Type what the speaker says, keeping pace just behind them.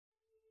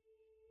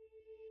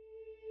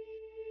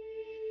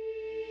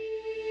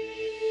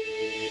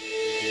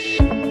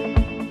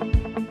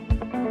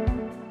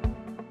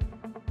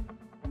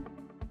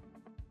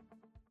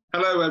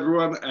Hello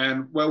everyone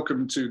and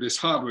welcome to this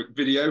hardwork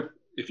video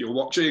if you're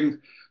watching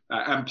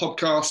and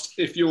podcast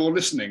if you're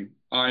listening.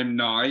 I'm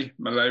Nye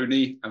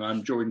Moloney and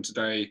I'm joined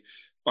today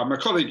by my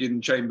colleague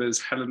in Chambers,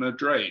 Helena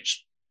Drage.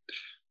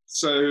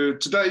 So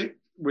today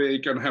we're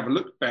going to have a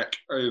look back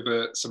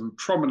over some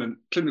prominent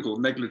clinical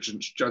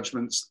negligence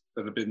judgments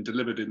that have been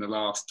delivered in the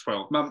last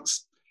 12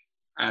 months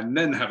and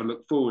then have a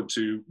look forward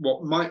to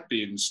what might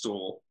be in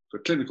store for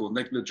clinical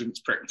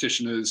negligence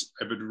practitioners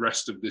over the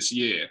rest of this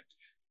year.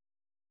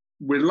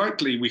 We're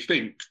likely, we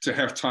think, to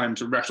have time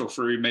to rattle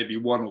through maybe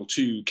one or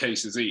two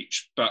cases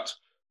each, but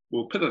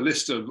we'll put a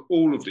list of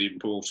all of the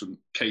important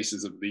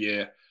cases of the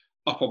year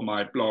up on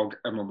my blog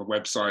and on the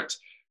website,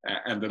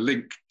 and the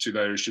link to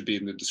those should be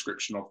in the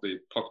description of the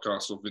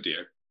podcast or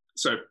video.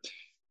 So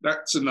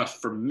that's enough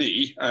from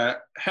me.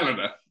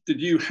 Helena, did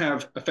you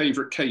have a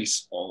favourite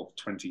case of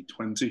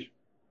 2020?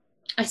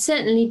 I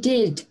certainly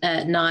did,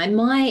 Nye.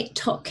 My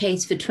top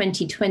case for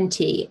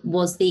 2020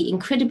 was the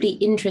incredibly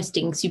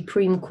interesting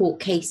Supreme Court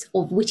case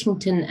of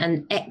Whittington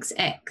and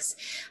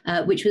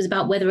XX, which was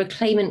about whether a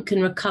claimant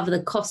can recover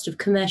the cost of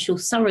commercial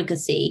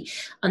surrogacy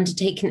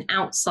undertaken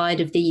outside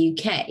of the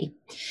UK.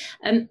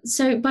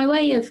 So by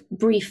way of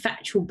brief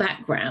factual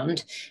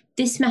background,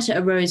 this matter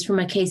arose from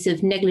a case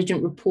of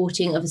negligent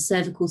reporting of a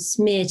cervical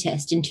smear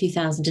test in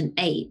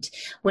 2008,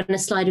 when a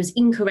slide was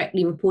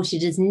incorrectly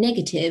reported as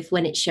negative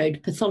when it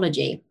showed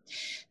pathology.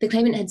 The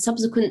claimant had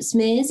subsequent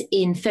smears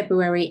in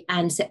February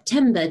and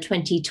September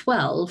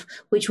 2012,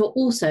 which were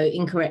also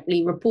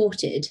incorrectly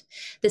reported.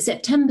 The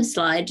September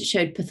slide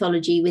showed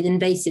pathology with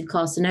invasive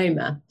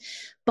carcinoma.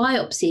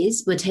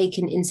 Biopsies were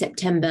taken in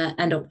September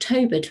and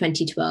October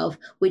 2012,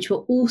 which were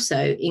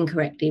also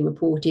incorrectly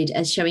reported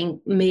as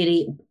showing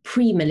merely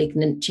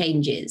pre-malignant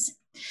changes.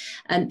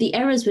 The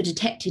errors were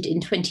detected in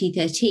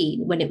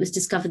 2013 when it was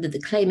discovered that the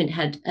claimant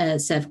had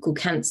cervical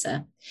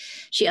cancer.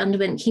 She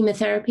underwent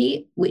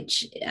chemotherapy,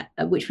 which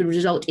would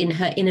result in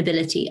her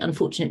inability,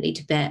 unfortunately,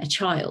 to bear a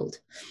child.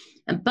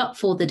 But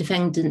for the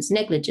defendant's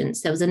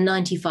negligence, there was a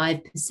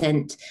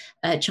 95%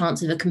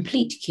 chance of a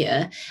complete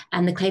cure,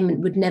 and the claimant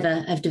would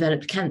never have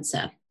developed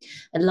cancer,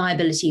 and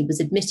liability was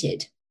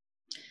admitted.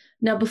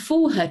 Now,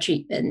 before her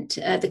treatment,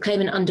 the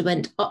claimant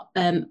underwent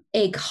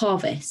egg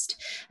harvest,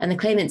 and the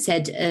claimant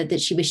said that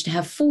she wished to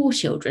have 4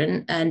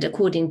 children, and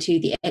according to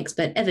the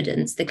expert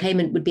evidence, the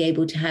claimant would be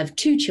able to have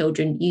 2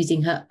 children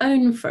using her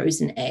own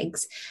frozen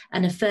eggs,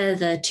 and a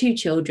further 2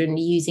 children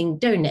using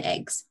donor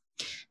eggs.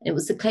 It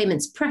was the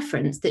claimant's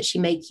preference that she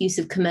make use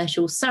of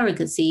commercial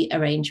surrogacy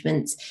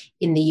arrangements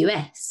in the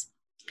US.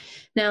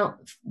 Now,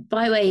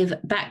 by way of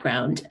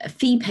background,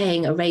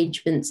 fee-paying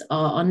arrangements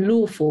are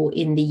unlawful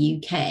in the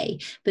UK,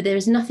 but there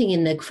is nothing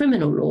in the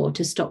criminal law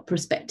to stop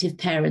prospective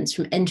parents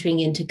from entering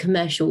into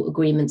commercial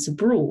agreements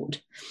abroad.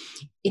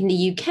 In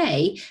the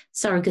UK,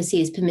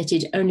 surrogacy is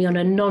permitted only on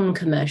a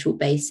non-commercial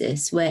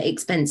basis, where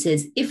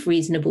expenses, if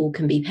reasonable,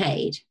 can be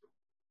paid.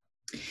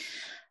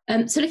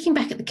 So looking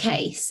back at the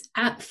case,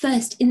 at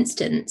first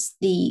instance,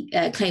 the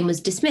claim was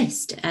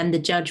dismissed and the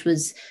judge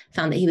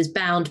found that he was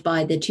bound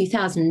by the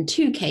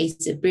 2002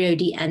 case of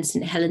Drage and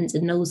St Helens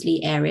and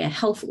Knowsley Area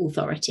Health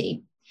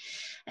Authority.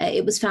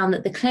 It was found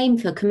that the claim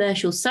for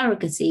commercial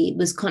surrogacy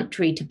was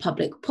contrary to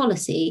public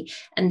policy,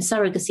 and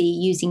surrogacy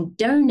using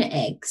donor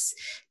eggs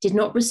did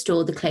not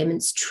restore the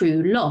claimant's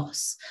true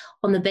loss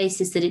on the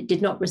basis that it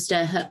did not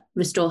restore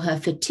her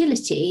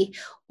fertility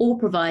or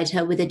provide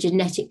her with a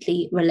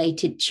genetically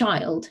related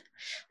child.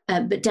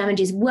 But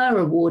damages were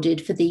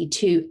awarded for the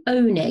 2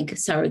 own egg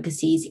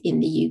surrogacies in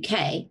the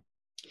UK.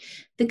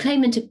 The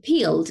claimant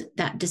appealed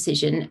that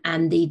decision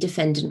and the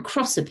defendant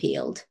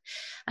cross-appealed.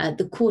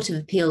 The Court of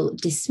Appeal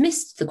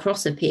dismissed the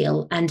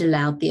cross-appeal and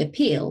allowed the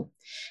appeal,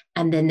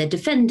 and then the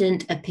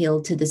defendant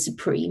appealed to the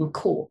Supreme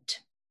Court.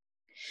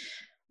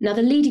 Now,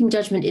 the leading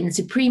judgment in the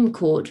Supreme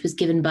Court was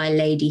given by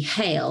Lady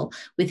Hale,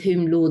 with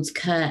whom Lords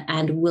Kerr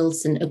and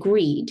Wilson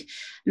agreed.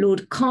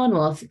 Lord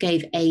Carnwath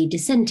gave a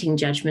dissenting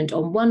judgment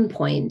on one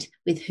point,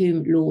 with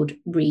whom Lord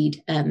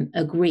Reed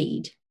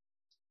agreed.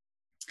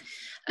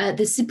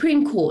 The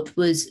Supreme Court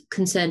was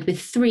concerned with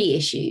 3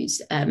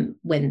 issues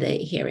when the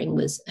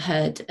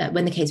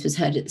case was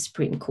heard at the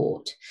Supreme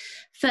Court.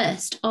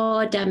 First,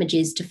 are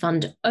damages to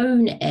fund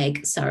own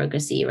egg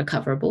surrogacy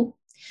recoverable?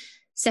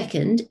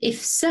 Second, if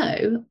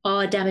so,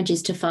 are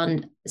damages to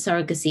fund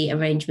surrogacy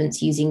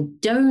arrangements using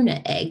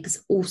donor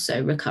eggs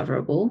also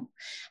recoverable?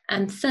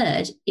 And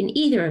third, in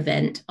either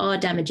event, are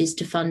damages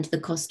to fund the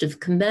cost of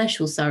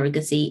commercial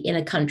surrogacy in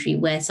a country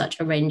where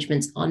such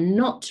arrangements are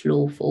not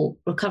lawful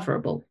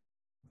recoverable?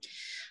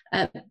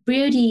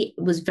 Drage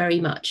was very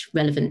much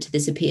relevant to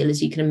this appeal,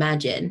 as you can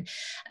imagine.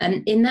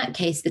 In that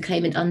case, the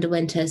claimant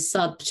underwent a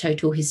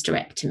subtotal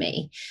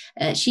hysterectomy.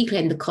 She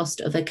claimed the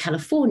cost of a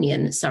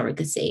Californian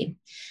surrogacy.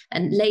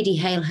 And Lady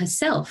Hale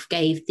herself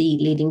gave the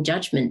leading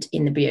judgment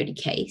in the Drage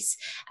case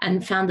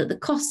and found that the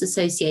costs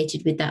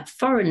associated with that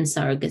foreign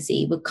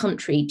surrogacy were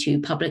contrary to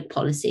public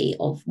policy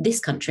of this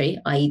country,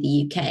 i.e.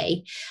 the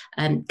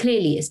UK,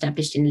 clearly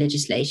established in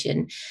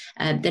legislation,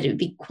 that it would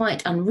be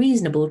quite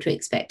unreasonable to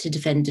expect a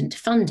defendant to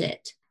fund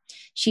it.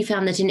 She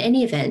found that in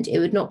any event, it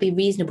would not be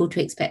reasonable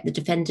to expect the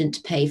defendant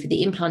to pay for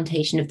the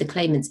implantation of the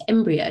claimant's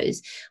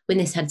embryos when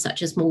this had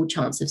such a small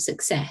chance of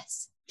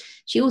success.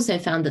 She also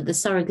found that the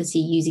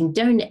surrogacy using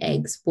donor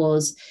eggs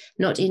was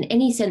not in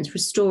any sense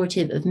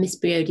restorative of Miss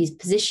Briodi's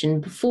position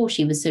before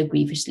she was so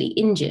grievously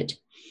injured.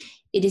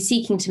 It is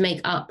seeking to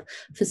make up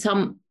for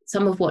some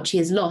of what she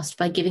has lost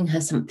by giving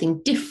her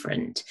something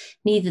different.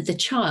 Neither the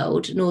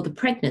child nor the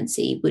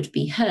pregnancy would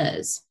be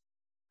hers.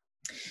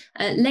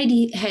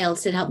 Lady Hale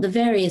set out the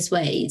various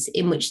ways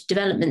in which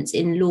developments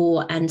in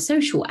law and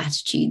social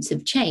attitudes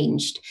have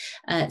changed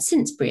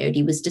since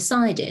Briodi was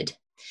decided.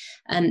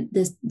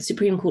 The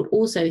Supreme Court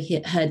also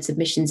heard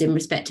submissions in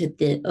respect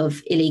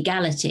of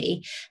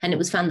illegality, and it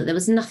was found that there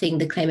was nothing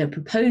the claimant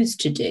proposed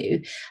to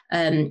do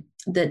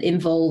that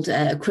involved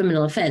a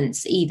criminal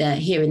offence, either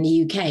here in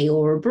the UK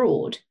or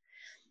abroad.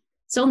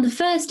 So on the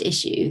first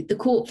issue, the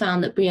court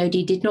found that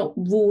Briodi did not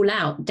rule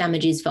out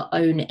damages for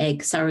own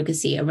egg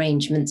surrogacy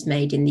arrangements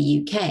made in the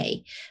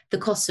UK. The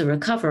costs are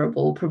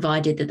recoverable,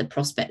 provided that the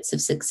prospects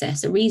of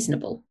success are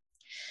reasonable.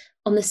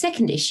 On the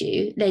second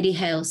issue, Lady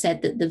Hale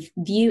said that the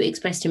view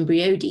expressed in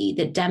Briodi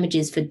that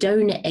damages for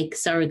donor egg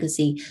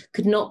surrogacy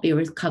could not be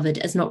recovered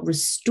as not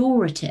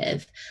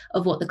restorative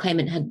of what the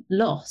claimant had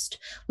lost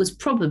was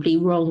probably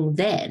wrong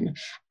then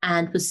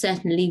and was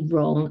certainly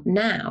wrong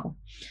now.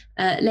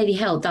 Lady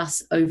Hale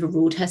thus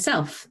overruled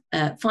herself,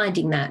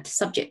 finding that,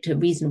 subject to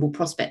reasonable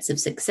prospects of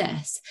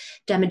success,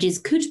 damages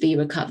could be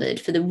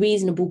recovered for the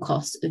reasonable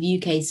cost of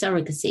UK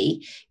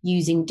surrogacy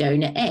using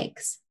donor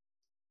eggs.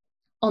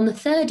 On the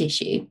third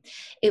issue,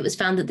 it was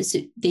found that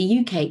the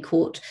UK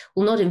court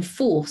will not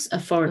enforce a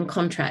foreign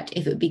contract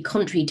if it would be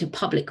contrary to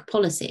public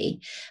policy,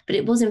 but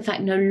it was in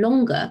fact no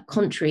longer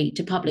contrary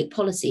to public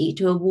policy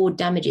to award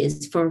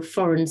damages for a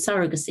foreign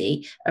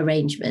surrogacy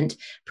arrangement,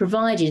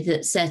 provided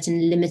that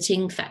certain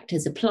limiting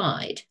factors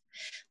applied.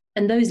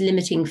 And those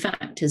limiting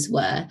factors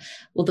were,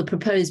 well, the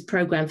proposed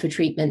programme for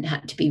treatment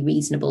had to be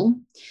reasonable.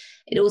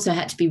 It also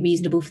had to be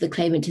reasonable for the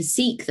claimant to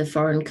seek the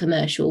foreign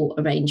commercial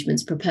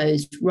arrangements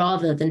proposed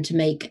rather than to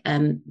make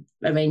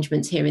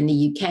arrangements here in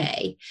the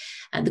UK.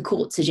 And the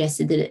court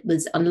suggested that it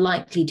was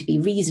unlikely to be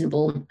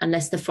reasonable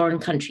unless the foreign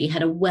country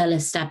had a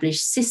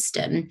well-established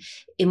system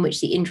in which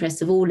the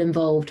interests of all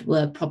involved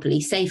were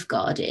properly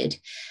safeguarded.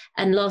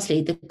 And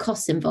lastly, the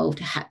costs involved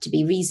had to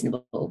be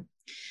reasonable.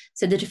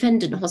 So the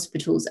defendant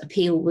hospital's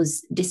appeal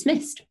was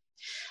dismissed.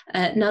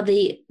 Now,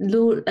 the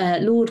Lord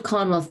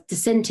Carnwath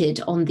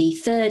dissented on the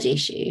third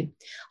issue,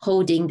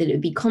 holding that it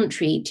would be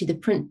contrary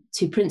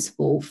to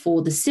principle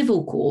for the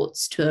civil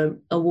courts to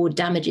award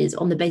damages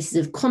on the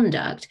basis of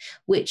conduct,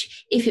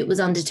 which, if it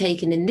was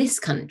undertaken in this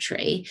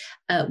country,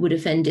 would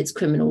offend its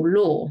criminal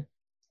law.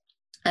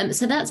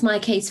 So that's my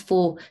case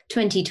for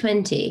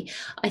 2020.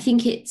 I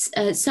think it's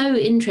so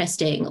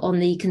interesting on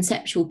the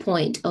conceptual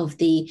point of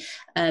the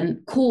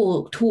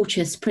core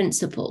tortious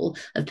principle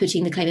of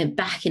putting the claimant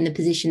back in the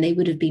position they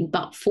would have been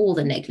but for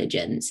the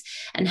negligence,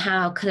 and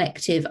how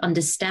collective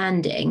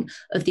understanding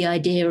of the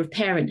idea of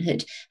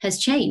parenthood has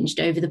changed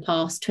over the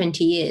past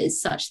 20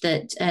 years, such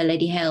that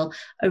Lady Hale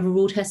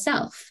overruled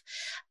herself.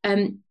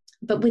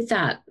 But with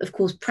that, of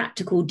course,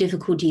 practical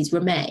difficulties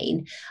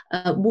remain.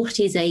 What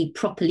is a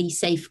properly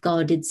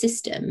safeguarded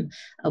system?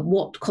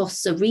 What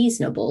costs are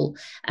reasonable?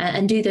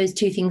 And do those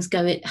two things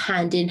go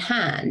hand in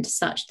hand,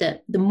 such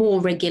that the more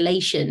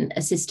regulation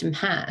a system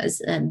has,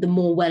 the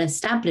more well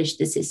established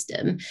the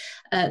system,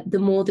 the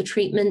more the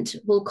treatment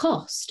will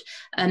cost?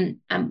 And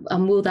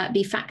will that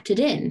be factored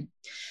in?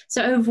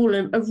 So overall,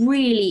 a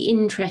really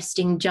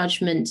interesting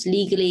judgment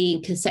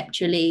legally,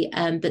 conceptually,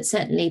 but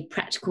certainly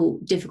practical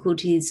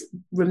difficulties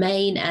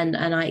remain. And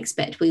I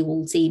expect we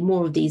will see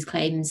more of these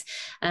claims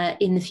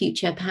in the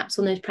future, perhaps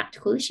on those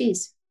practical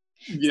issues.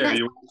 Yeah, so that's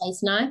my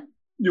case now.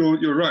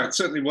 You're right. It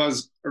certainly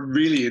was a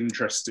really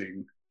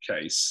interesting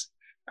case.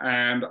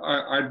 And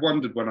I'd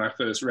wondered when I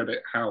first read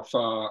it how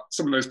far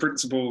some of those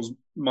principles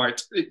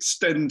might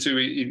extend to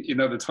in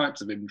other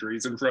types of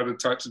injuries and for other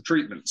types of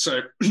treatment. So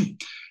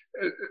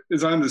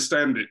as I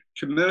understand it,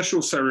 commercial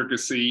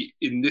surrogacy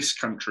in this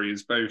country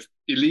is both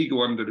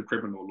illegal under the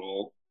criminal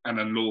law and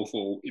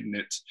unlawful in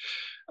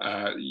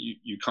that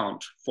you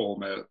can't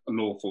form a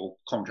lawful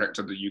contract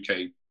under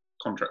UK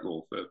contract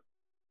law for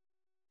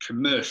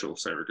commercial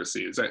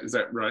surrogacy. Is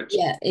that right?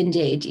 Yeah,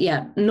 indeed.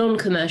 Yeah,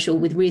 non-commercial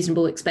with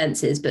reasonable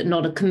expenses, but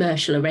not a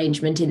commercial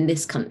arrangement in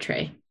this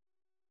country.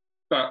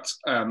 But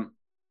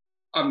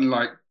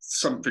unlike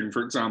something,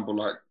 for example,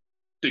 like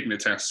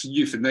dignitas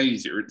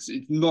euthanasia, it's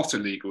not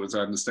illegal, as I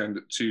understand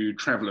it, to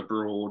travel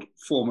abroad,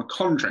 form a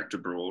contract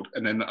abroad,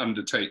 and then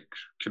undertake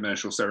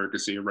commercial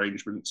surrogacy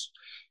arrangements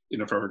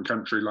in a foreign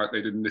country, like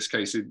they did in this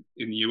case in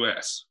the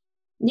US.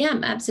 Yeah,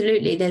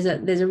 absolutely. There's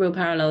a real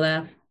parallel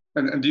there.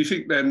 And do you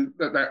think then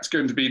that that's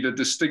going to be the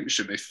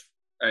distinction if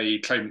a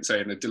claimant, say,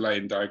 in a delay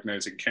in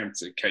diagnosing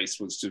cancer case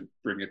was to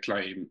bring a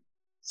claim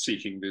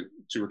seeking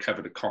to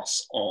recover the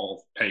costs of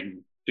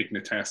paying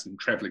dignitas and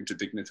travelling to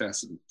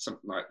dignitas and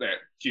something like that?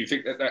 Do you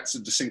think that that's a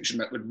distinction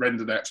that would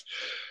render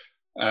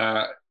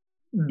that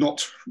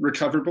not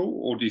recoverable,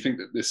 or do you think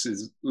that this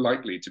is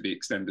likely to be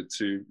extended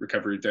to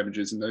recovery of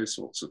damages in those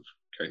sorts of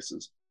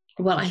cases?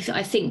 Well,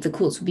 I think the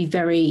courts would be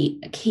very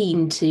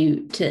keen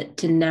to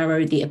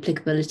narrow the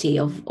applicability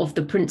of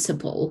the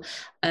principle,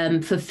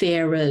 for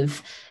fear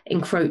of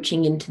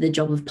encroaching into the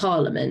job of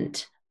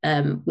Parliament,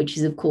 which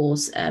is, of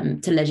course,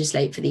 to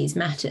legislate for these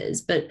matters.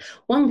 But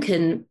one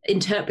can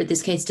interpret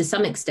this case to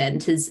some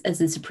extent as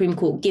the Supreme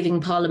Court giving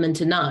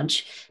Parliament a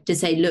nudge to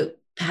say, look,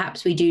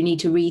 perhaps we do need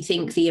to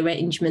rethink the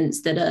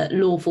arrangements that are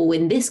lawful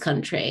in this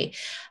country.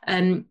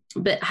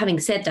 But having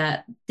said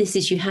that, this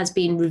issue has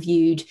been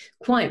reviewed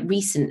quite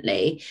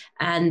recently,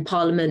 and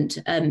Parliament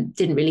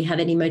didn't really have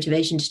any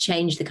motivation to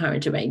change the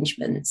current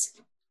arrangements.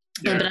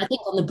 Yeah. But I think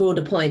on the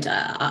broader point,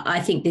 I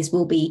think this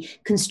will be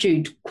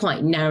construed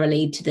quite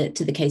narrowly to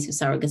the case of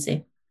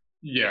surrogacy.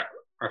 Yeah,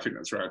 I think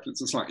that's right.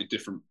 It's a slightly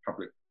different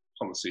public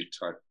policy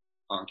type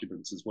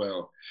arguments as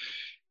well,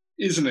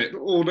 isn't it?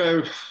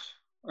 Although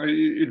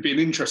it'd be an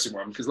interesting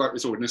one, because like we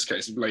saw in this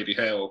case of Lady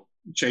Hale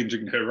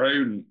changing her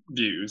own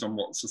views on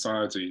what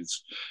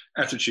society's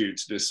attitude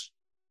to this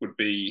would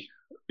be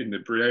in the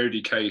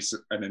Briodi case,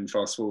 and then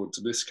fast forward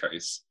to this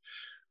case.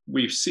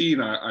 We've seen,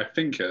 I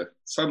think,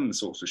 some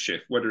sort of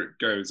shift. Whether it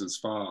goes as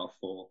far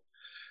for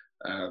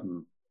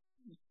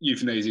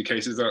euthanasia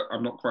cases,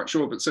 I'm not quite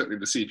sure, but certainly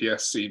the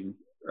CPS seem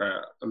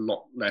a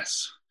lot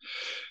less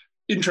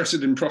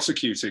interested in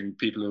prosecuting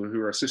people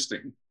who are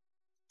assisting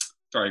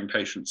dying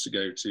patients to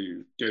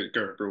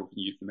go abroad for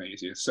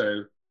euthanasia.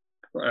 So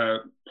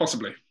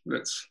possibly,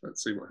 let's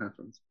see what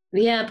happens.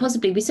 Yeah,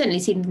 possibly. We've certainly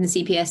seen in the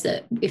CPS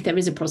that if there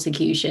is a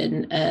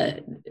prosecution,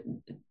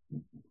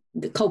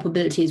 the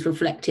culpability is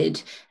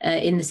reflected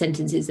in the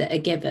sentences that are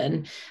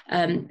given.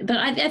 But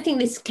I think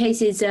this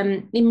case is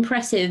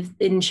impressive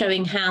in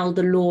showing how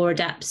the law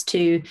adapts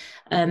to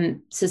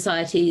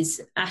society's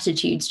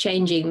attitudes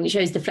changing. It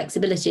shows the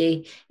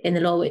flexibility in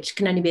the law, which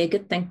can only be a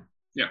good thing.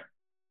 Yeah.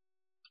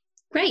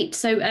 Great.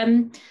 So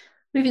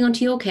moving on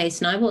to your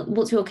case now,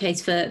 what's your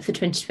case for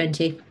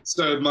 2020?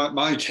 So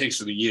my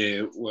case of the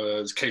year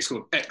was a case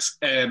called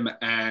XM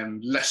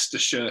and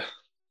Leicestershire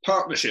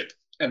Partnership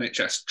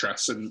NHS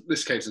Trust, and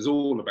this case is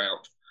all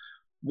about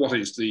what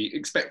is the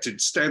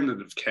expected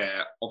standard of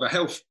care of a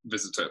health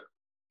visitor.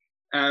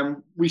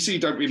 We see,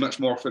 don't we, much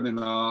more often in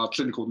our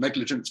clinical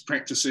negligence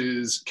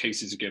practices,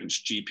 cases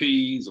against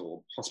GPs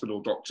or hospital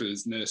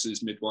doctors,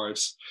 nurses,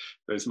 midwives,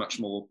 those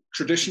much more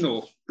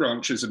traditional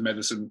branches of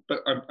medicine, but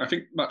I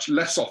think much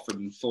less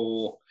often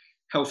for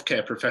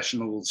healthcare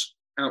professionals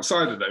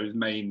outside of those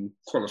main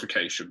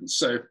qualifications.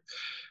 So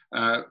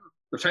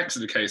the facts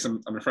of the case,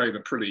 I'm afraid,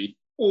 are pretty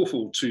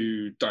awful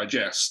to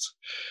digest,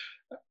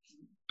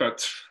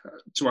 but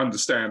to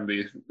understand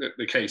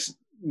the case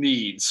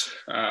needs,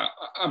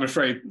 I'm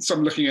afraid,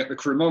 some looking at the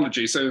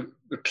chronology. So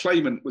the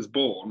claimant was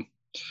born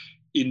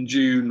in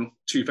June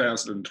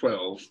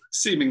 2012,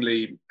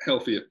 seemingly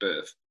healthy at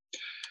birth.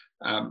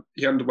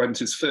 He underwent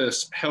his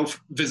first health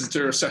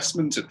visitor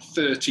assessment at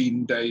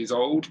 13 days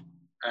old,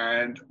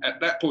 and at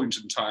that point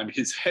in time,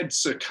 his head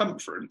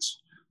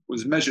circumference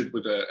was measured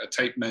with a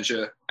tape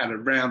measure at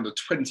around the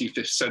 25th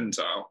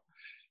centile.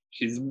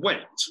 His weight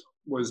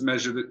was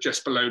measured at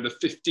just below the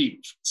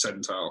 15th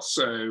centile.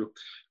 So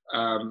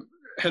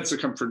head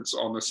circumference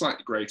on a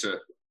slightly greater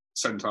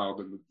centile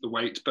than the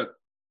weight, but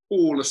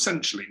all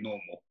essentially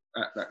normal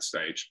at that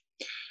stage.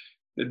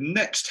 The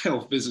next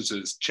health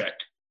visitors check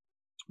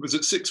was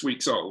at 6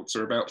 weeks old,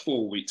 so about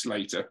 4 weeks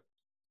later.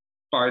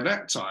 By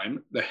that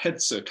time, the head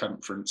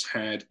circumference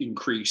had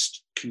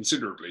increased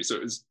considerably. So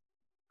it was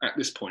at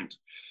this point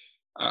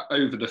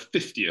over the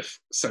 50th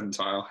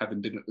centile, having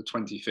been at the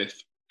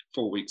 25th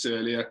 4 weeks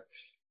earlier.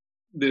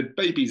 The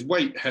baby's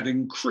weight had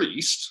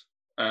increased,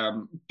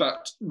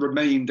 but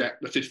remained at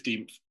the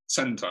 15th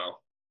centile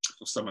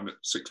for someone at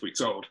 6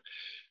 weeks old.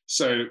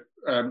 So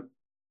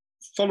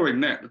following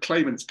that, the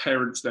claimant's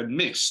parents then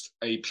missed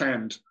a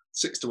planned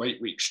 6 to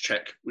 8 weeks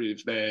check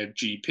with their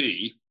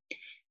GP.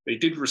 They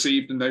did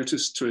receive the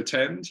notice to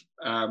attend,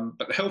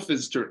 but the health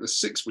visitor at the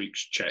 6 weeks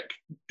check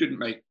didn't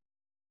make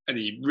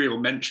any real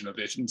mention of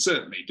it, and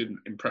certainly didn't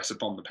impress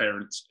upon the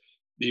parents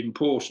the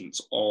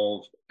importance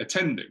of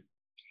attending.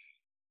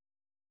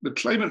 The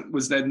claimant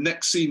was then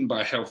next seen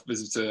by a health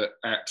visitor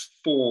at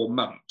 4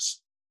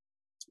 months.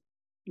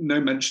 No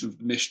mention of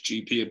the missed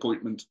GP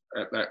appointment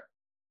at that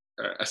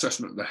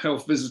assessment of the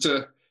health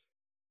visitor.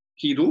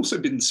 He'd also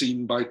been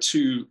seen by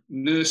 2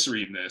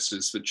 nursery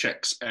nurses for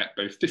checks at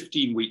both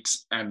 15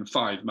 weeks and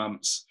 5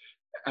 months.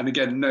 And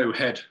again, no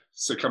head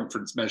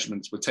circumference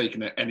measurements were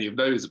taken at any of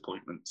those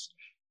appointments.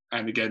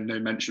 And again, no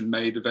mention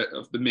made of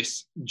the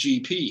missed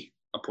GP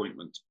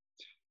appointment.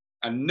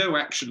 And no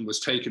action was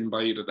taken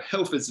by either the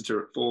health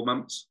visitor at 4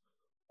 months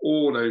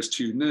or those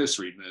 2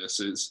 nursery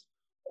nurses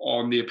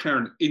on the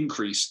apparent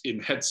increase in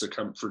head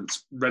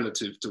circumference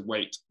relative to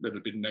weight that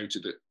had been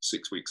noted at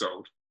 6 weeks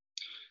old.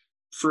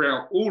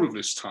 Throughout all of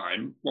this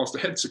time, whilst the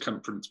head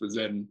circumference was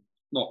then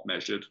not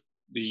measured,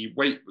 the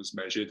weight was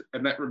measured,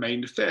 and that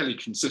remained fairly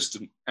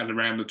consistent at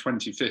around the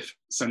 25th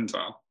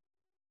centile.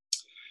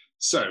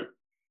 So,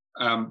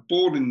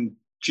 born in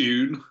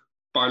June,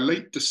 by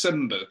late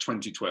December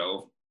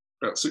 2012,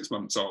 about 6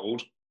 months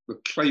old, the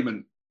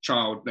claimant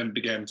child then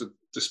began to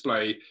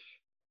display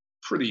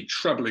pretty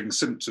troubling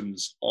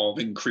symptoms of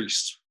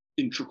increased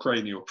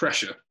intracranial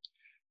pressure.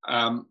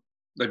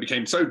 They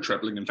became so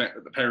troubling, in fact,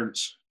 that the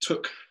parents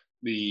took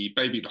the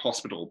baby to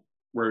hospital,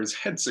 where his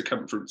head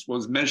circumference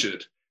was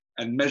measured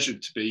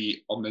to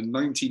be on the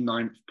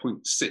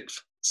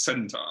 99.6th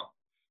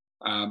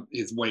centile.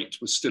 His weight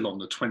was still on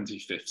the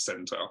 25th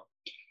centile.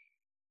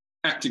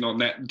 Acting on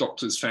that,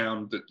 doctors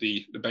found that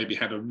the baby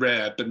had a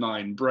rare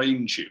benign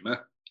brain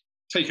tumour,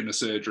 taken a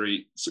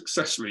surgery,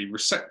 successfully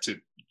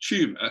resected the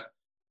tumour,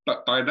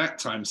 but by that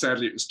time,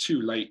 sadly, it was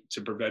too late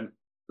to prevent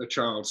the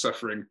child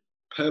suffering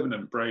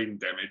permanent brain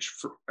damage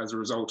as a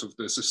result of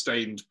the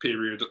sustained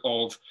period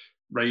of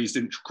raised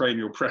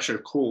intracranial pressure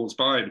caused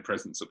by the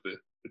presence of the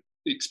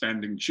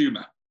expanding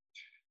tumour.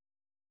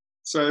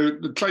 So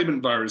the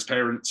claimant via his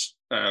parents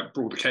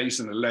brought a case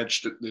and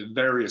alleged that the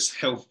various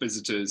health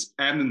visitors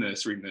and the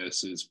nursery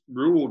nurses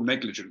were all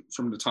negligent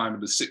from the time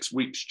of the 6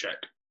 weeks check.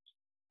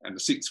 And the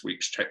 6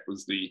 weeks check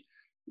was the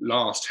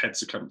last head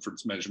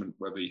circumference measurement,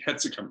 where the head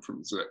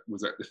circumference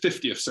was at the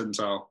 50th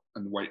centile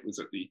and the weight was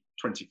at the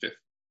 25th.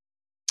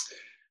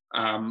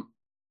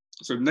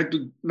 So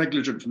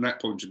negligent from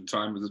that point in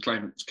time was the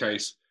claimant's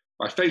case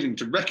by failing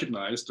to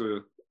recognise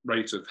the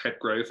rate of head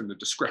growth and the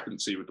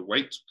discrepancy with the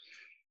weight,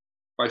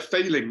 by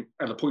failing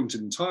at a point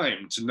in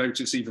time to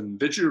notice even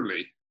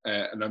visually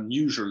an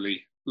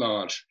unusually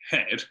large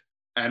head,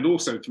 and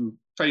also from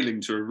failing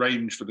to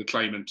arrange for the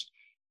claimant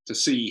to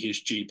see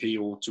his GP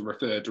or to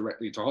refer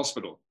directly to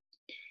hospital.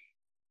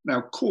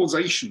 Now,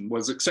 causation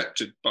was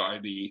accepted by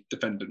the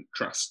defendant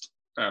trust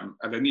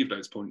at any of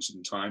those points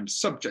in time,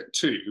 subject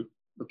to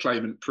the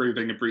claimant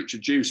proving a breach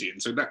of duty.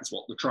 And so that's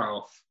what the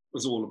trial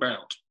was all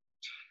about.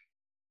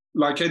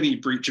 Like any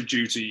breach of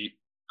duty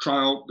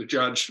trial, the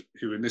judge,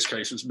 who in this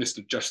case was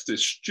Mr.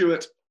 Justice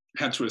Stewart,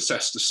 had to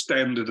assess the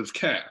standard of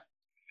care.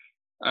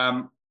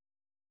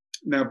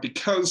 Now,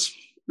 because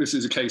this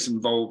is a case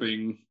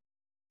involving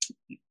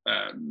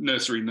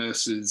nursery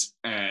nurses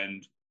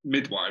and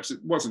midwives,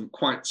 it wasn't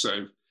quite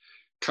so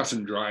cut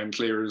and dry and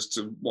clear as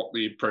to what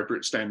the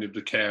appropriate standard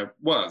of care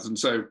was. And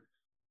so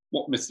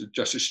what Mr.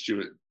 Justice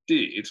Stewart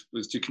did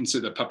was to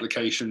consider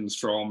publications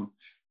from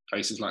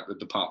places like the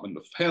Department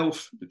of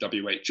Health,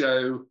 the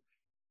WHO,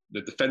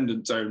 the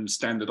defendant's own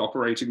standard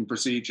operating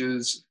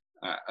procedures,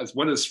 as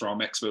well as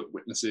from expert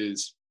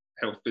witnesses,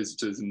 health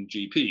visitors, and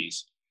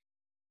GPs.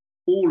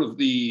 All of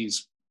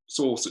these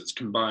sources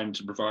combined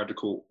to provide the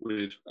court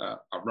with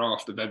a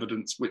raft of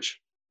evidence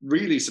which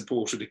really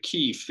supported a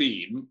key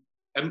theme,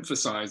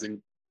 emphasising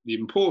the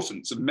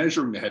importance of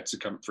measuring the head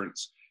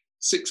circumference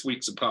 6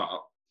 weeks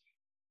apart.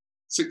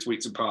 6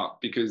 weeks apart,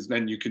 because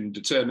then you can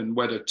determine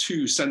whether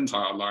 2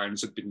 centile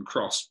lines have been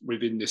crossed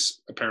within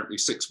this apparently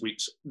 6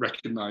 weeks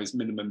recognised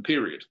minimum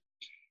period.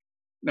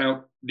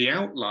 Now, the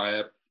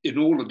outlier in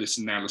all of this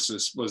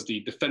analysis was the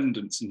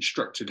defendant's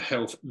instructed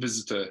health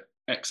visitor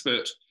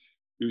expert,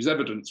 whose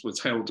evidence was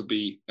held to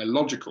be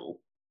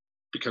illogical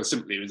because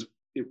simply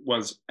it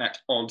was at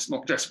odds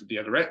not just with the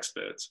other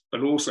experts,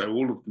 but also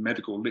all of the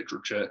medical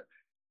literature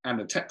and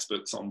the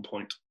textbooks on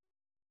point.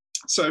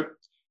 So,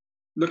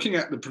 looking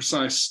at the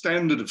precise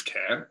standard of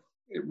care,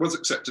 it was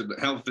accepted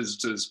that health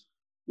visitors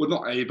were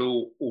not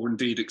able or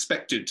indeed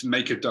expected to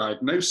make a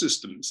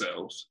diagnosis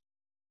themselves.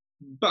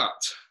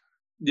 But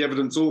the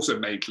evidence also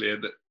made clear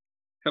that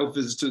health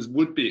visitors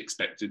would be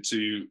expected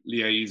to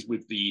liaise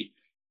with the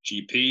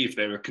GP if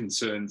there were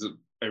concerns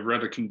over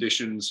other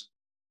conditions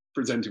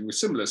presenting with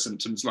similar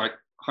symptoms like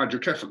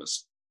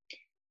hydrocephalus.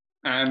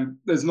 And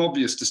there's an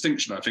obvious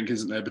distinction, I think,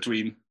 isn't there,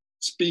 between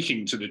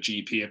speaking to the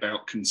GP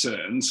about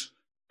concerns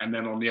and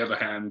then on the other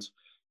hand,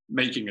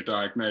 making a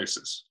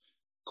diagnosis.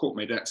 The court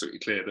made absolutely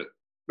clear that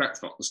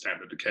that's not the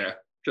standard of care,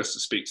 just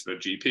to speak to the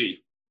GP.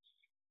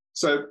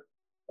 So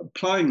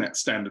applying that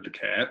standard of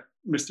care,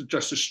 Mr.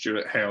 Justice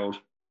Stewart held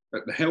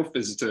that the health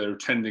visitor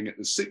attending at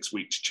the 6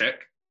 weeks check,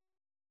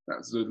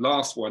 that's the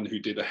last one who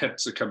did a head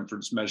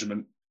circumference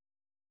measurement,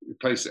 who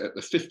placed it at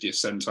the 50th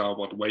centile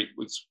while the weight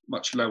was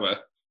much lower,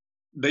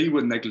 they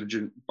were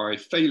negligent by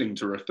failing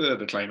to refer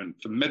the claimant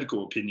for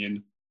medical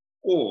opinion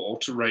or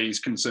to raise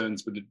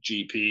concerns with the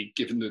GP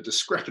given the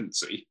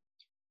discrepancy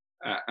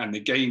and the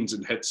gains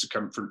in head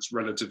circumference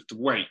relative to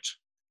weight.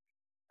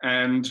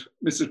 And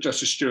Mr.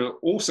 Justice Stewart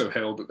also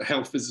held that the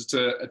health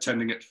visitor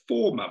attending at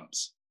 4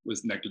 months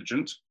was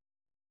negligent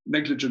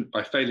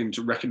by failing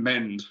to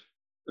recommend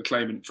the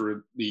claimant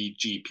for the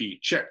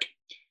GP check,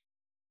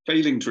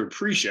 failing to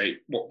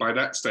appreciate what by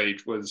that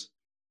stage was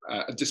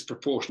a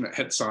disproportionate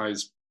head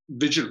size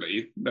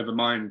visually, never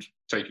mind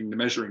taking the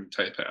measuring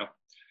tape out,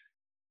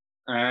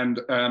 and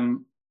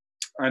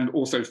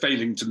also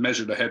failing to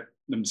measure the head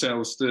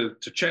themselves to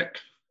check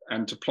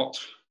and to plot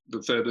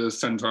the further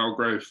centile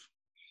growth.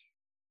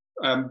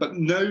 But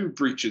no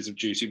breaches of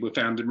duty were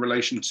found in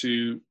relation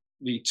to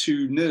the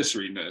 2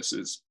 nursery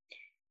nurses.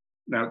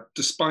 Now,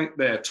 despite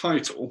their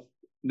title,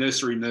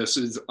 nursery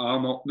nurses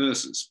are not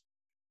nurses.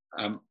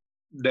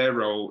 their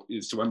role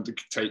is to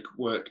undertake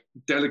work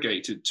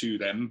delegated to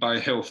them by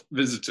health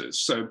visitors.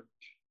 So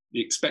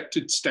the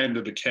expected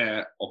standard of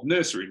care of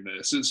nursery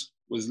nurses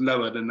was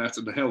lower than that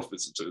of the health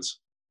visitors.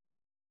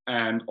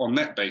 And on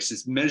that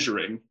basis,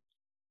 measuring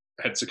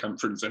head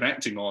circumference and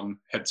acting on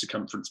head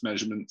circumference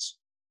measurements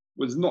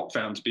was not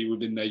found to be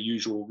within their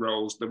usual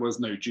roles. There was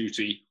no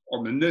duty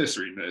on the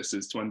nursery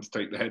nurses to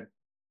undertake the head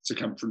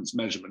circumference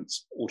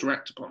measurements or to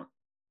act upon it.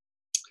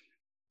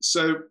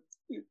 So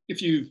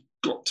if you've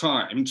got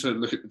time to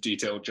look at the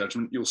detailed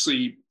judgment, you'll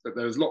see that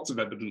there's lots of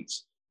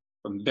evidence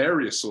from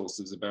various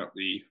sources about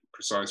the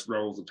precise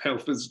roles of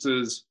health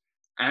visitors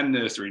and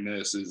nursery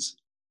nurses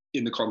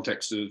in the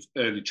context of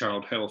early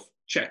child health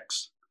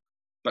checks.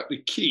 But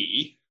the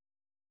key,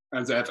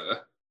 as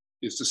ever,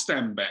 is to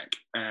stand back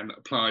and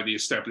apply the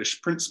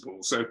established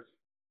principles. So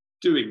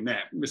doing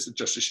that, Mr.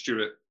 Justice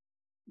Stewart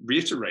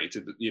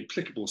reiterated that the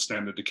applicable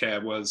standard of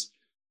care was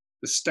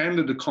the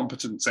standard of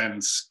competence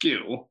and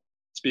skill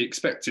to be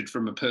expected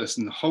from a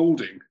person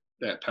holding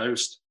their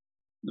post.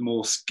 The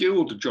more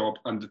skilled the job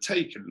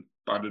undertaken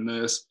by the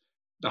nurse,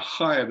 the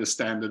higher the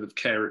standard of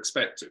care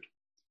expected.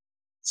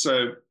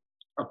 So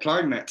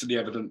applying that to the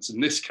evidence in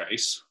this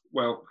case,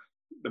 well,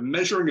 the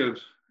measuring of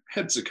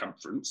head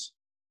circumference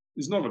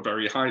is not a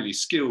very highly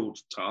skilled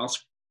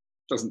task,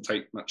 doesn't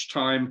take much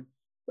time,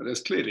 but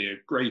there's clearly a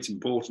great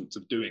importance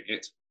of doing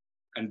it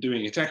and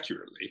doing it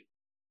accurately.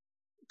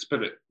 To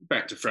put it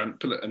back to front,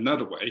 put it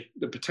another way,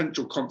 the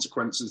potential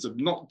consequences of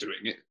not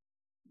doing it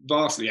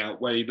vastly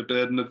outweigh the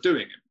burden of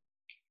doing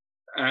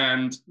it.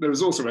 And there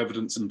was also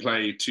evidence in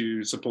play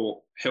to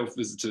support health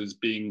visitors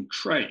being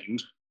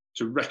trained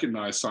to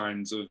recognize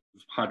signs of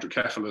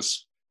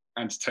hydrocephalus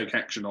and to take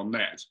action on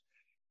that,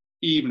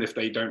 even if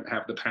they don't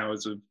have the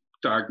powers of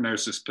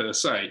diagnosis per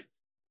se.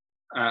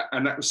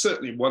 And that was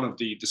certainly one of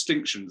the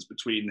distinctions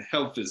between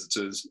health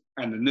visitors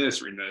and the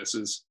nursery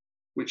nurses,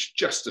 which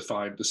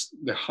justified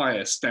the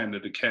higher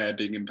standard of care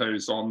being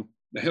imposed on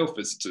the health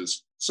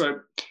visitors.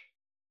 So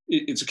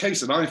it's a case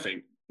that I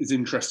think is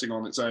interesting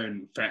on its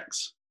own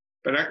facts,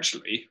 but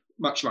actually,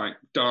 much like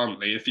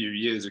Darnley a few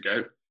years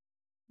ago,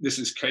 this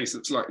is a case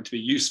that's likely to be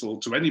useful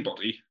to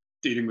anybody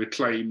dealing with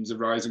claims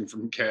arising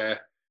from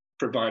care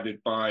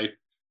provided by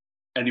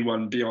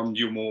anyone beyond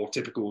your more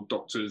typical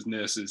doctors,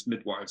 nurses,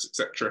 midwives,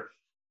 etc.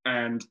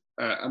 And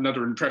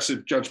another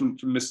impressive judgment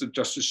from Mr.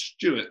 Justice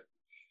Stewart.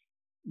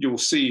 You'll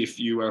see if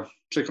you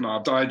click on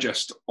our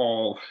digest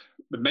of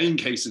the main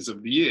cases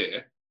of the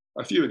year,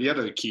 a few of the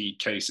other key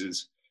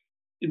cases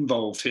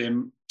involved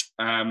him,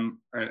 and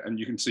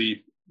you can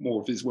see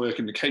more of his work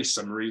in the case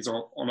summaries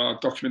on our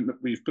document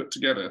that we've put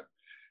together.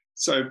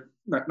 So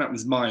that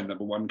was my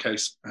number one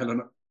case,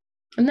 Helena.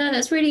 No,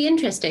 that's really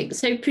interesting.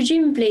 So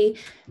presumably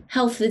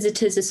health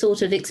visitors are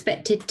sort of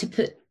expected to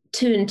put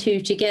two and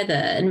two together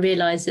and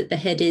realise that the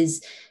head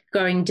is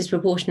growing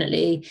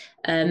disproportionately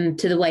to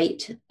the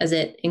weight as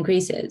it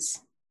increases.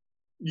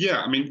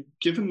 Yeah, I mean,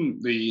 given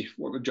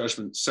what the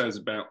judgment says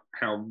about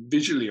how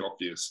visually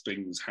obvious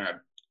things had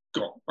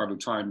got by the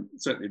time,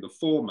 certainly the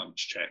 4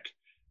 months check,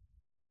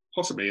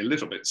 possibly a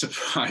little bit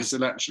surprised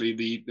that actually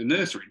the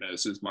nursery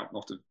nurses might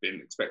not have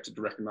been expected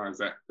to recognise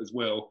that as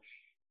well,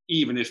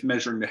 even if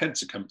measuring the head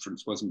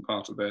circumference wasn't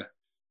part of their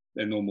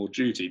normal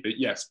duty. But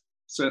yes,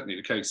 certainly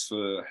the case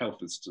for health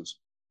visitors.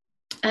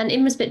 And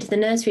in respect to the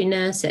nursery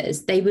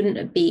nurses, they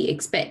wouldn't be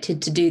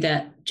expected to do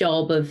that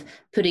job of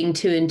putting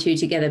two and two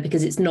together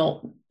because it's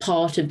not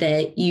part of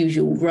their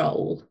usual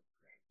role.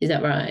 Is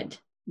that right?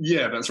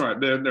 Yeah, that's right.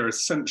 They're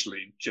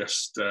essentially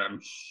just,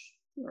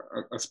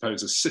 I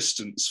suppose,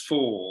 assistants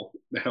for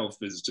the health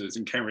visitors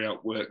and carry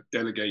out work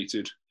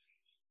delegated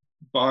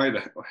by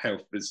the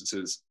health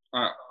visitors.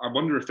 I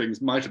wonder if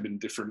things might have been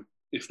different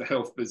if the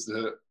health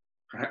visitor,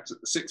 perhaps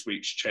at the 6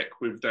 weeks check,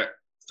 with that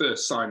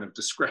first sign of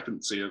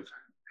discrepancy of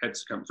head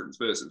circumference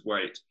versus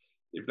weight,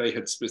 if they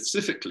had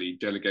specifically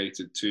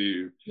delegated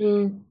to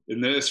the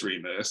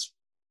nursery nurse,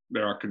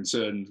 there are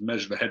concerns,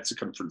 measure the head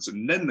circumference,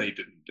 and then they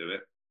didn't do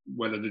it,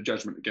 whether the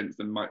judgment against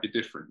them might be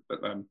different. But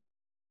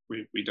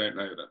we don't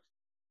know that.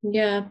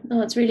 Yeah,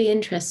 that's really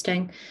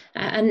interesting.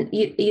 And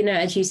you know,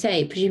 as you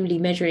say, presumably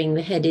measuring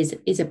the head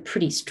is a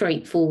pretty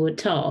straightforward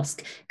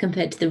task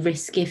compared to the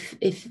risk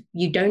if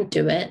you don't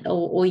do it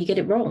or you get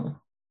it wrong.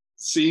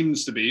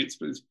 Seems to be.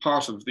 It's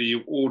part of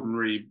the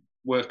ordinary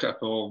workup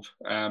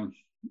of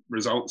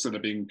results that are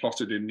being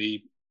plotted in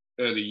the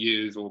early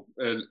years or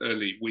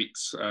early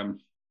weeks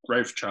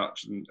growth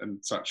charts and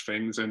such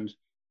things. And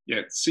yeah,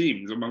 it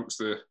seems amongst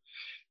the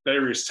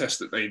various tests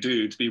that they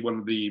do to be one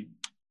of the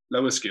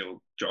lower skilled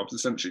jobs,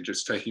 essentially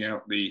just taking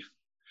out the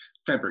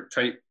fabric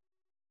tape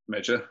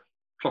measure,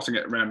 plotting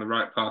it around the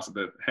right part of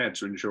the head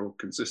to ensure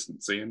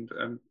consistency,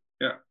 and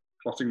yeah,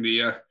 plotting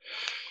the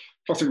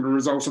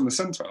results on the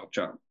centile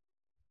chart.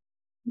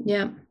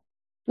 Yeah.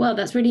 Well,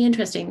 that's really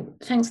interesting.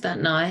 Thanks for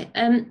that, Nye.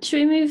 Should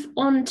we move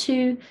on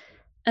to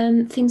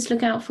things to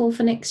look out for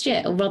next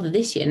year, or rather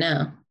this year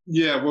now?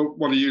 Yeah, well,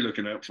 what are you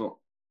looking out for?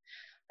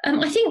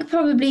 I think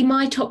probably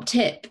my top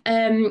tip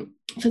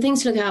for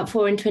things to look out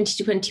for in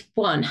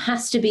 2021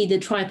 has to be the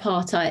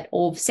tripartite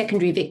of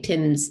secondary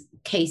victims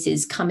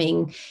cases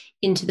coming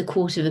into the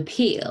Court of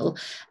Appeal.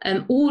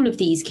 All of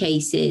these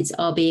cases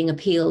are being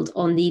appealed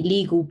on the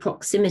legal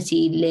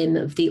proximity limb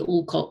of the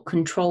Alcott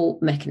control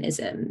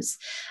mechanisms.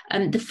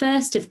 The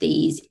first of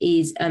these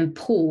is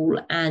Paul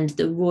and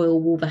the Royal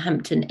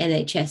Wolverhampton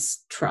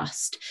NHS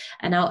Trust,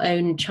 and our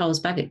own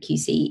Charles Bagot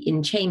QC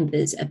in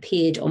Chambers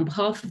appeared on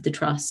behalf of the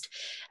Trust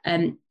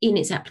in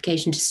its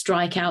application to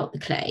strike out the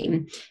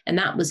claim, and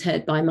that was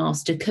heard by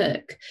Master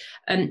Cook.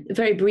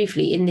 Very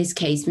briefly, in this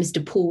case,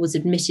 Mr. Paul was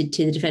admitted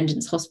to the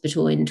defendant's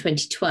hospital in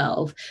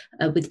 2012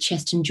 with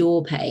chest and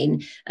jaw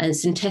pain.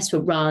 Some tests were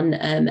run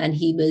and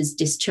he was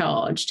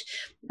discharged.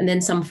 And then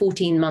some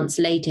 14 months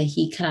later,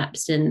 he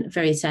collapsed and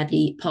very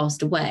sadly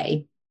passed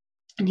away.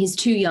 And his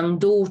two young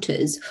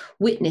daughters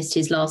witnessed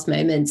his last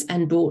moments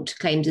and brought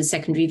claims as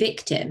secondary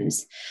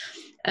victims.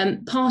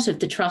 Part of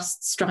the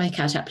Trust's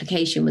strikeout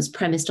application was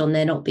premised on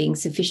there not being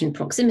sufficient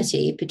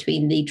proximity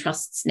between the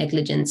Trust's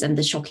negligence and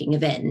the shocking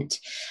event.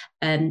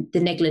 The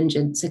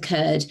negligence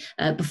occurred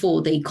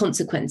before the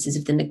consequences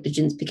of the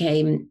negligence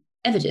became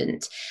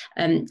evident.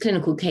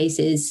 Clinical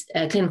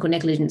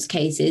negligence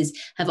cases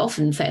have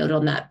often failed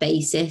on that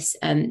basis.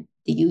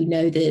 You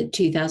know, the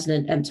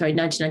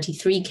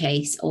 1993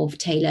 case of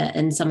Taylor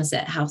and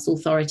Somerset House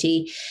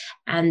Authority,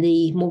 and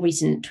the more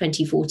recent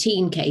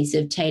 2014 case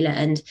of Taylor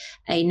and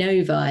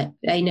Anovo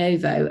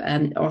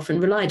are often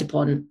relied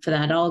upon for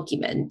that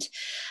argument.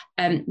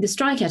 The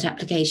strikeout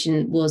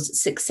application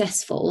was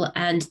successful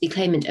and the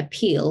claimant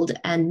appealed,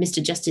 and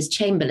Mr. Justice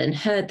Chamberlain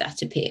heard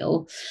that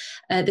appeal.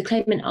 The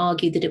claimant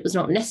argued that it was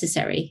not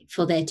necessary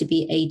for there to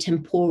be a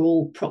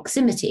temporal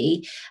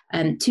proximity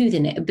between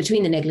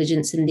the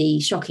negligence and the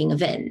shocking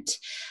event.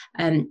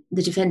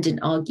 The defendant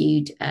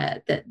argued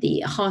that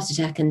the heart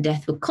attack and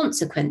death were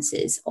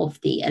consequences of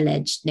the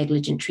alleged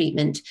negligent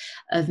treatment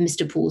of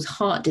Mr. Paul's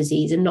heart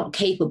disease and not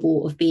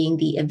capable of being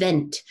the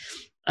event,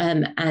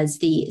 as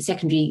the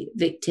secondary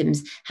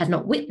victims had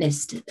not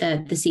witnessed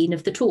the scene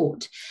of the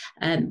tort,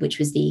 which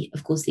was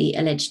of course, the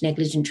alleged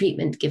negligent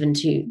treatment given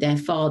to their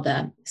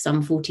father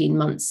some 14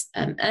 months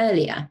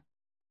earlier.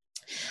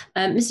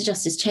 Mr.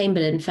 Justice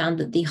Chamberlain found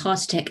that the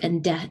heart attack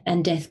and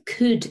death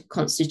could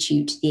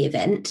constitute the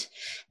event.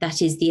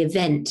 That is, the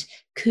event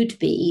could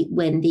be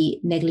when the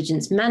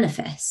negligence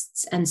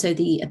manifests, and so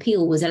the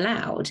appeal was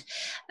allowed.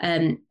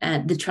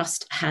 The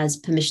Trust has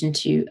permission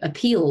to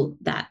appeal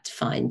that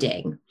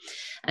finding.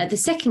 The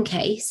second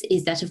case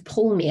is that of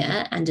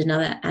Polmere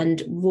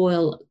and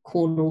Royal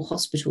Cornwall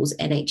Hospitals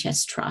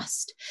NHS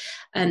Trust.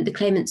 The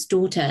claimant's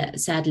daughter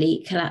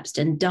sadly collapsed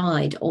and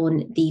died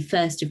on the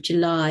 1st of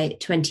July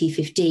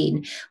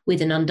 2015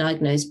 with an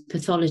undiagnosed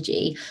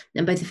pathology,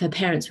 and both of her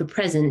parents were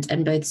present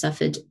and both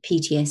suffered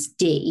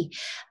PTSD.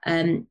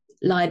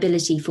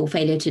 Liability for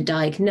failure to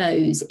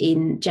diagnose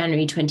in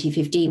January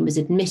 2015 was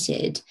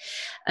admitted.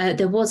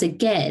 There was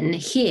again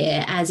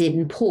here, as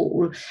in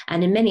Paul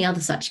and in many other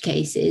such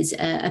cases,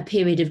 a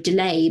period of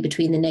delay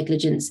between the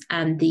negligence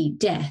and the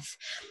death.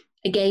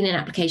 Again, an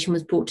application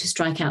was brought to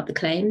strike out the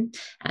claim,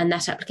 and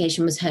that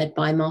application was heard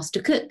by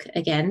Master Cook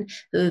again,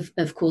 who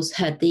of course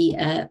heard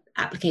the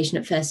application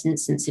at first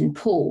instance in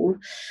Paul.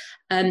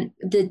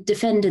 The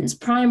defendant's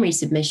primary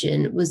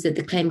submission was that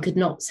the claim could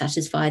not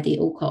satisfy the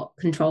Alcott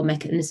control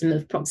mechanism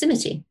of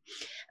proximity.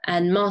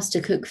 And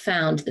Master Cook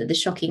found that the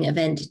shocking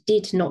event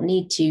did not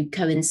need to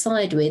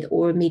coincide with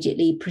or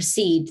immediately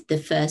precede the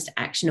first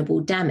actionable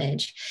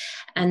damage,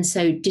 and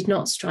so did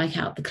not strike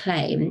out the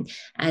claim,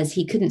 as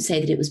he couldn't say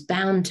that it was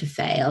bound to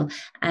fail.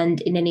 And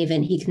in any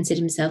event, he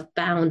considered himself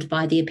bound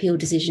by the appeal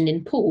decision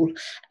in Paul.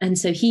 And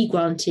so he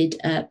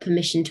granted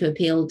permission to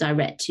appeal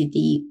direct to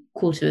the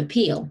Court of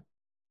Appeal.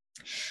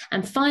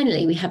 And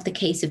finally, we have the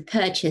case of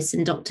Purchase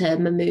and Dr.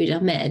 Mahmood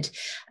Ahmed,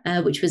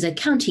 which was a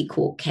county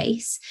court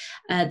case.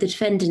 The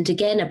defendant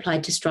again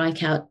applied to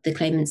strike out the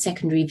claimant's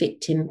secondary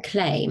victim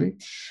claim.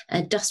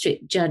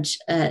 District Judge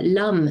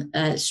Lum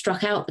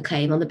struck out the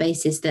claim on the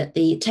basis that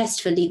the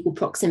test for legal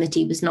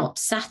proximity was not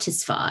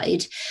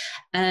satisfied,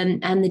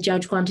 and the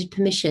judge granted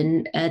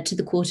permission to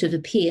the Court of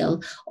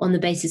Appeal on the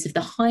basis of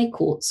the High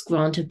Court's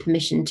grant of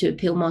permission to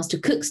appeal Master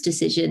Cook's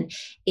decision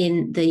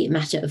in the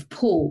matter of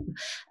Paul.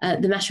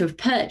 The matter of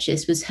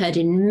Purchase was heard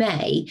in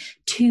May,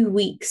 2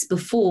 weeks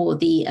before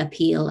the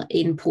appeal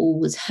in Paul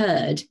was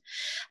heard.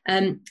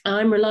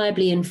 I'm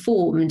reliably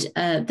informed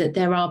that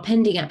there are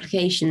pending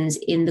applications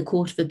in the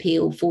Court of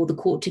Appeal for the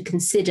court to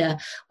consider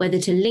whether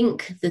to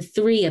link the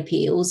three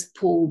appeals,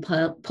 Paul,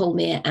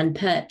 Polmere and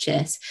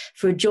Purchase,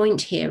 for a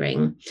joint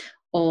hearing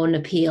on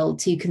appeal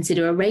to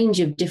consider a range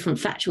of different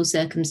factual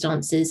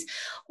circumstances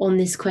on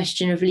this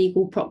question of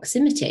legal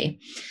proximity.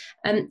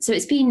 So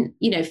it's been,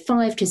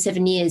 5 to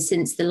 7 years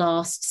since the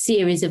last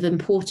series of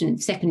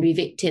important secondary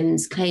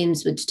victims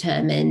claims were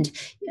determined,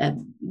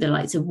 the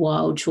likes of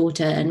Wild,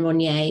 Shorter and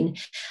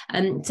Ronyain.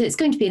 So it's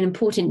going to be an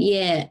important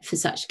year for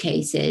such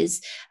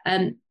cases.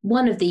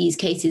 One of these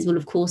cases will,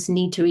 of course,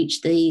 need to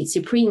reach the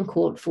Supreme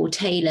Court for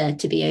Taylor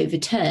to be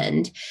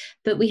overturned.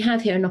 But we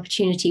have here an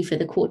opportunity for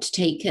the court to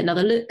take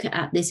another look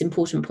at this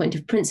important point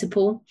of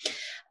principle,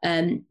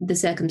 the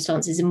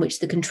circumstances in which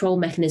the control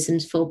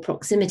mechanisms for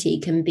proximity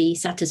can be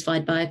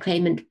satisfied by a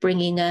claimant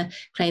bringing a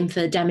claim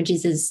for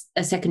damages as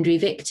a secondary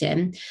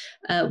victim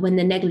when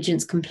the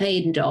negligence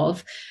complained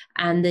of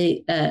and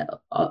the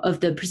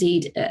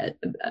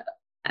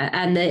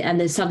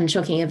sudden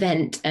shocking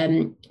event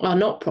are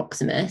not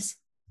proximus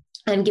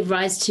and give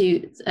rise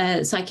to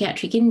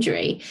psychiatric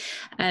injury.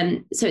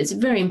 So it's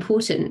very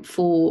important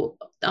for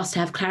us to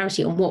have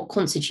clarity on what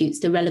constitutes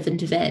the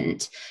relevant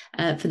event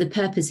for the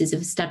purposes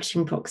of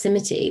establishing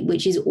proximity,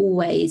 which is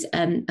always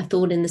a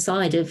thorn in the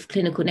side of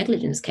clinical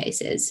negligence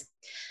cases.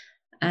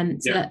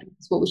 That's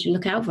what we should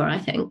look out for, I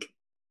think.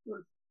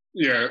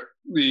 Yeah,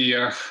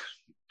 the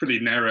pretty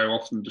narrow,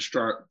 often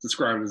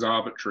described as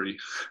arbitrary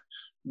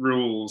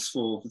rules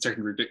for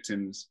secondary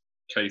victims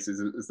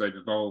cases as they've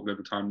evolved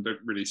over time don't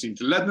really seem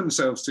to lend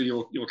themselves to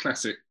your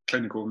classic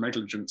clinical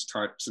negligence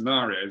type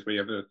scenarios where you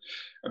have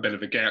a bit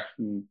of a gap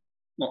in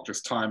not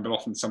just time but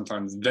often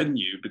sometimes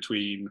venue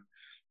between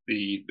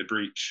the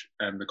breach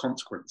and the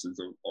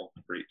consequences of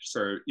the breach.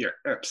 So yeah,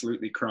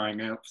 absolutely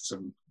crying out for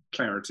some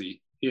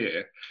clarity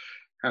here.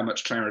 How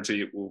much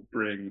clarity it will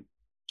bring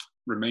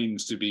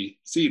remains to be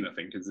seen, I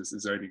think, as this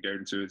is only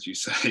going to, as you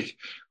say,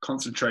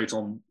 concentrate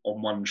on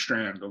one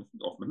strand of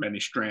the many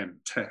strand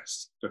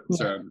test. But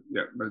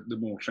the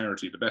more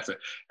clarity, the better.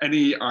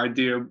 Any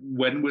idea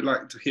when we'd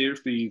like to hear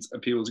if these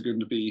appeals are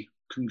going to be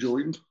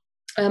conjoined?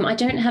 I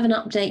don't have an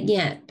update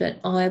yet, but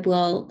I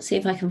will see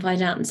if I can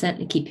find out and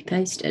certainly keep you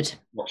posted.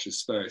 Watch this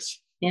space.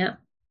 Yeah.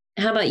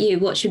 How about you?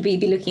 What should we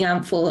be looking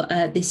out for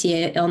this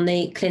year on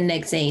the Clin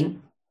Neg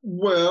scene?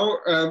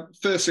 Well,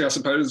 firstly, I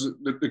suppose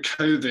the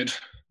COVID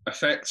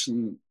effects,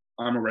 and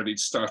I'm already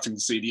starting to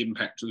see the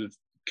impact of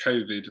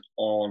COVID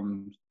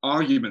on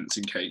arguments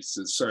in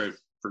cases. So,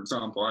 for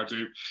example, I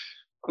do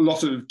a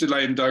lot of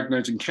delay in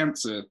diagnosing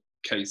cancer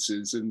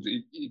cases, and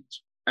it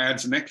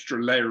adds an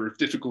extra layer of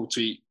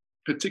difficulty,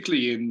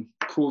 particularly in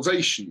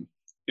causation,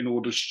 in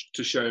order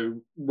to show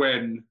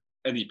when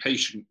any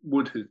patient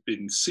would have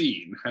been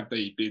seen had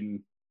they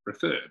been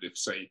referred, if,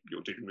 say,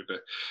 you're dealing with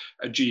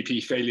a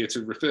GP failure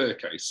to refer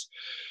case.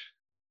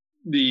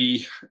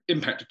 The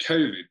impact of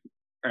COVID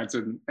adds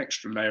an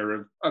extra layer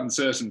of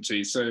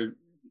uncertainty. So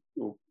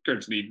you're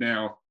going to need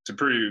now to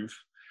prove,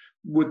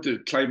 would the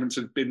claimant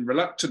have been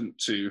reluctant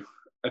to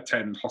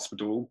attend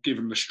hospital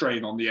given the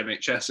strain on the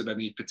NHS at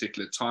any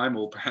particular time,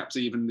 or perhaps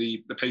even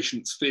the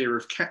patient's fear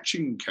of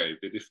catching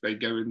COVID if they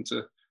go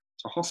into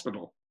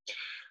hospital.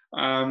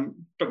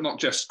 But not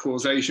just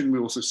causation, we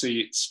also see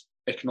its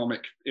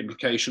economic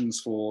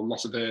implications for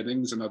loss of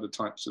earnings and other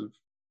types of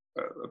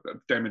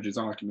damages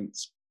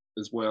arguments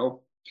as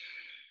well.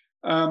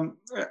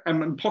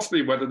 And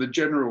possibly whether the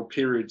general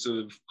periods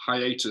of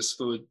hiatus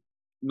for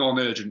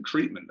non-urgent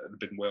treatment have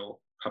been well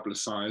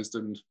publicised,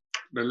 and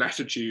the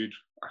latitude,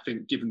 I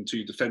think, given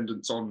to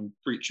defendants on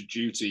breach of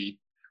duty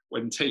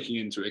when taking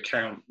into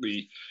account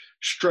the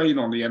strain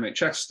on the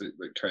NHS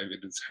that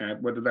COVID has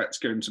had, whether that's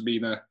going to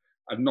mean a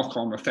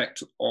knock-on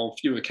effect of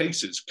fewer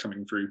cases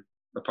coming through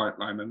the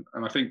pipeline.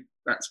 And I think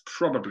that's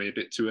probably a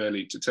bit too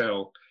early to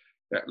tell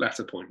that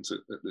latter point at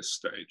this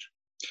stage.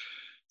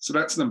 So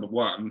that's number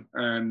one.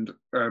 And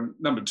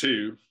number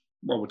two,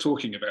 while we're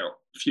talking about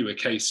fewer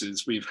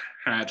cases, we've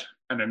had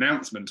an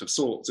announcement of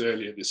sorts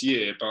earlier this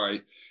year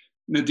by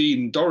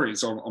Nadine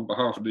Dorries on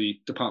behalf of the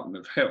Department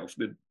of Health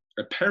that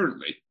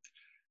apparently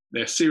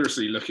they're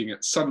seriously looking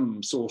at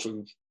some sort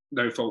of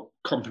no-fault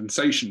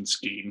compensation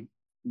scheme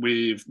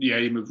with the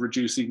aim of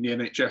reducing the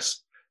NHS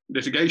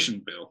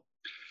litigation bill.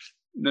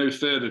 No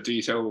further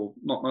detail,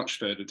 not much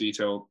further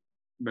detail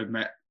than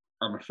that,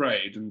 I'm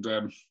afraid.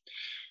 And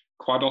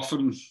quite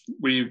often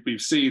we've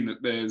seen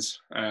that there's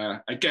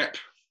a gap,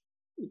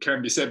 it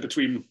can be said,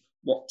 between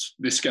what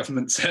this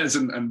government says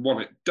and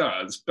what it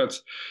does. But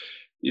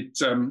it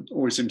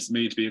always seems to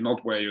me to be an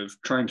odd way of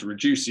trying to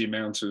reduce the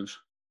amount of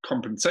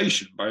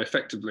compensation by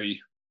effectively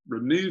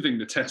removing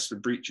the test for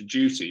breach of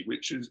duty,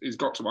 which has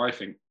got to, I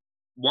think,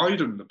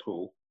 widen the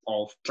pool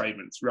of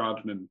claimants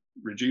rather than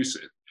reduce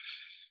it.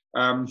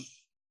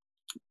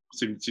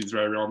 Seems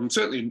very odd. And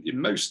certainly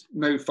in most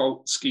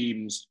no-fault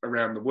schemes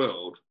around the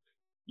world,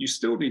 you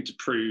still need to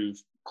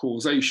prove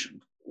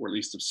causation, or at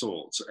least of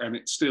sorts, and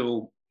it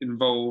still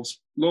involves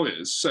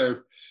lawyers. So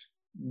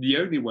the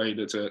only way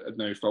that a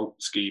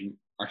no-fault scheme,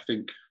 I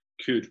think,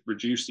 could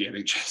reduce the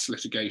NHS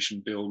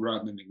litigation bill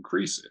rather than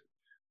increase it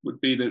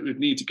would be that it would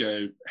need to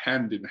go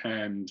hand in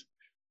hand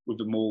with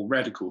a more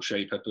radical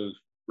shape-up of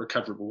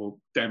recoverable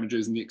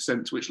damages and the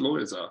extent to which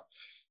lawyers are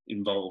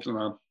involved. And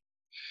I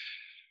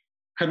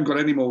haven't got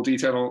any more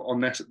detail on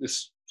that at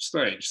this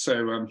stage.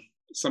 So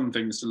some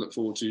things to look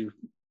forward to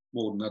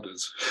more than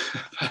others,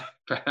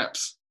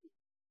 perhaps.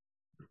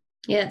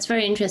 Yeah, it's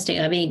very interesting.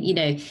 I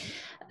mean,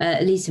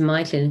 at least in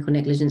my clinical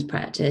negligence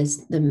practice,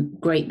 the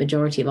great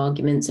majority of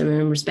arguments are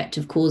in respect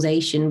of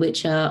causation,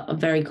 which are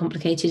very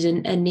complicated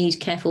and need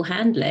careful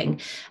handling.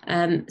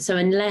 So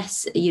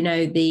unless,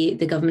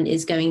 the government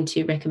is going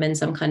to recommend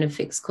some kind of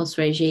fixed cost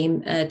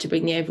regime to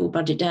bring the overall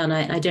budget down,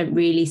 I don't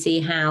really see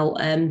how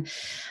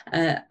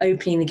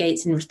opening the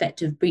gates in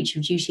respect of breach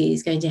of duty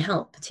is going to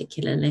help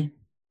particularly.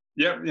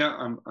 Yeah,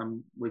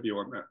 I'm with you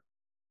on that.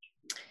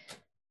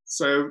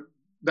 So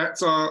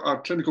that's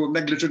our clinical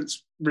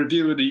negligence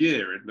review of the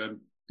year. And then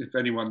if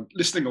anyone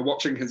listening or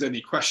watching has any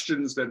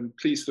questions, then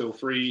please feel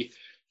free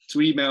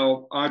to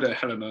email either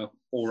Helena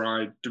or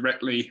I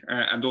directly,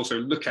 and also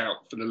look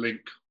out for the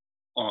link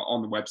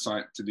on the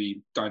website to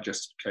the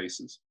digested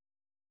cases.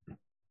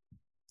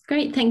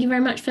 Great, thank you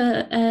very much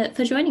for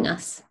joining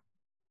us.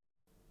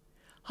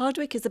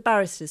 Hardwicke is a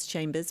barristers'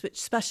 chambers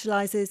which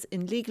specialises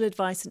in legal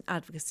advice and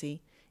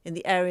advocacy in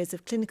the areas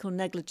of clinical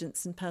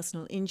negligence and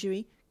personal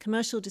injury,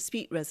 commercial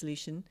dispute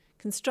resolution,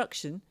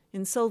 construction,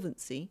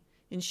 insolvency,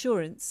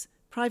 insurance,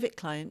 private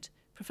client,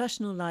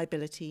 professional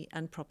liability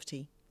and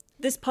property.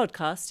 This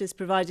podcast is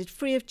provided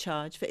free of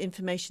charge for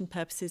information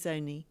purposes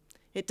only.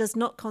 It does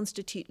not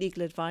constitute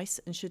legal advice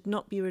and should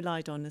not be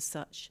relied on as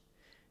such.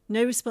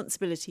 No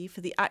responsibility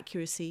for the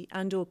accuracy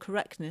and/or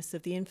correctness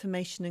of the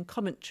information and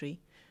commentary,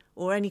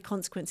 or any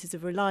consequences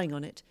of relying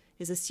on it,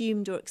 is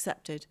assumed or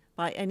accepted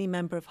by any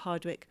member of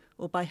Hardwicke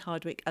or by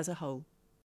Hardwicke as a whole.